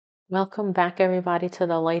Welcome back everybody to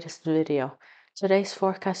the latest video. Today's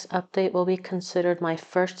forecast update will be considered my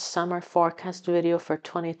first summer forecast video for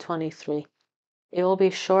 2023. It will be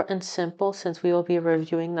short and simple since we will be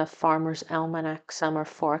reviewing the Farmer's Almanac summer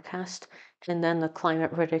forecast and then the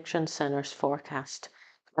Climate Prediction Center's forecast.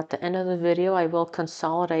 At the end of the video, I will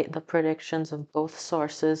consolidate the predictions of both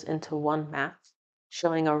sources into one map,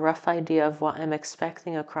 showing a rough idea of what I'm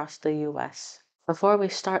expecting across the US. Before we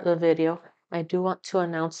start the video, I do want to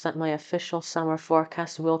announce that my official summer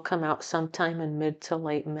forecast will come out sometime in mid to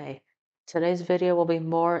late May. Today's video will be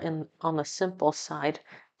more on the simple side,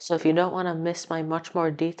 so if you don't want to miss my much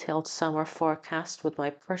more detailed summer forecast with my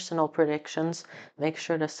personal predictions, make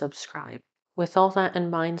sure to subscribe. With all that in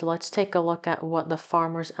mind, let's take a look at what the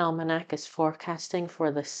Farmer's Almanac is forecasting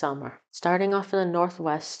for this summer. Starting off in the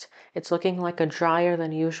northwest, it's looking like a drier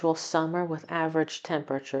than usual summer with average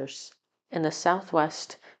temperatures. In the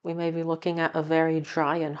southwest, we may be looking at a very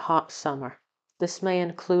dry and hot summer. This may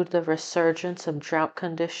include the resurgence of drought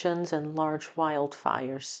conditions and large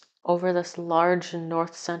wildfires. Over this large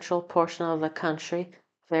north-central portion of the country,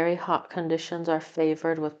 very hot conditions are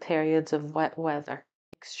favored with periods of wet weather.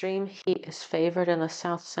 Extreme heat is favored in the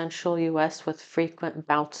south-central U.S. with frequent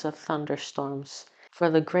bouts of thunderstorms. For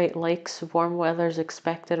the Great Lakes, warm weather is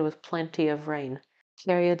expected with plenty of rain.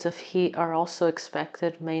 Periods of heat are also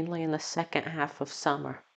expected mainly in the second half of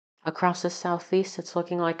summer. Across the southeast, it's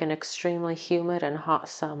looking like an extremely humid and hot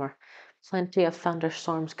summer. Plenty of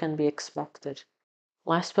thunderstorms can be expected.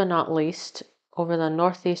 Last but not least, over the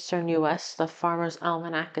northeastern U.S., the Farmer's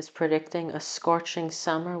Almanac is predicting a scorching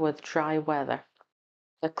summer with dry weather.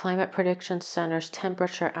 The Climate Prediction Center's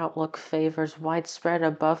temperature outlook favors widespread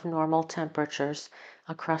above normal temperatures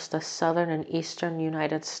across the southern and eastern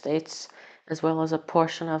United States, as well as a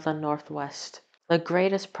portion of the Northwest. The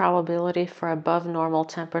greatest probability for above normal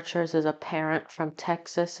temperatures is apparent from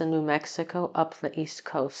Texas and New Mexico up the East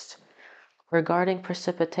Coast. Regarding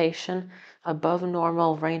precipitation, above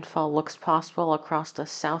normal rainfall looks possible across the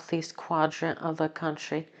southeast quadrant of the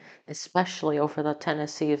country, especially over the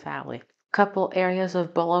Tennessee Valley. A couple areas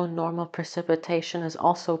of below normal precipitation is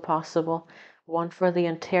also possible, one for the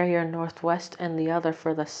interior Northwest and the other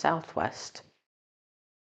for the Southwest.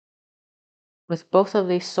 With both of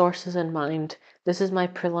these sources in mind, this is my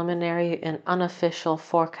preliminary and unofficial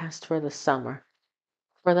forecast for the summer.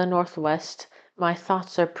 For the Northwest, my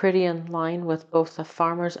thoughts are pretty in line with both the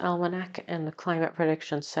Farmer's Almanac and the Climate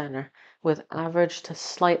Prediction Center, with average to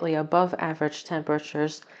slightly above average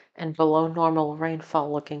temperatures and below normal rainfall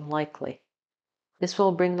looking likely. This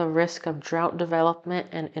will bring the risk of drought development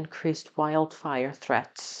and increased wildfire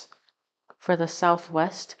threats. For the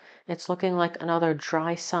Southwest, it's looking like another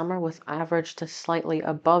dry summer with average to slightly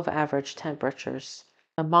above average temperatures.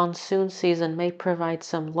 The monsoon season may provide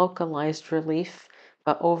some localized relief,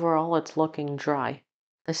 but overall it's looking dry.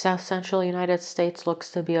 The south-central United States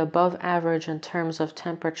looks to be above average in terms of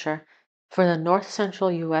temperature. For the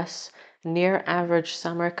north-central U.S., near average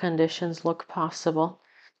summer conditions look possible,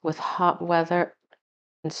 with hot weather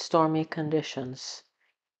and stormy conditions.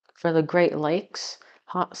 For the Great Lakes,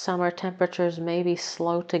 hot summer temperatures may be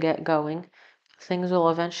slow to get going. Things will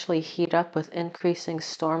eventually heat up with increasing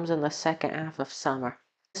storms in the second half of summer.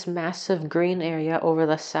 This massive green area over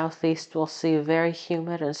the southeast will see very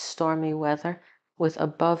humid and stormy weather with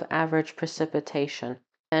above average precipitation.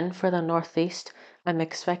 Then for the northeast, I'm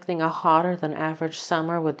expecting a hotter than average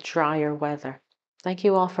summer with drier weather. Thank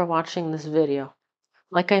you all for watching this video.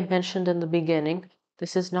 Like I mentioned in the beginning,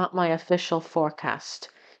 this is not my official forecast.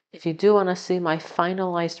 If you do want to see my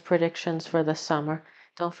finalized predictions for the summer,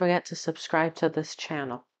 don't forget to subscribe to this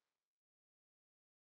channel.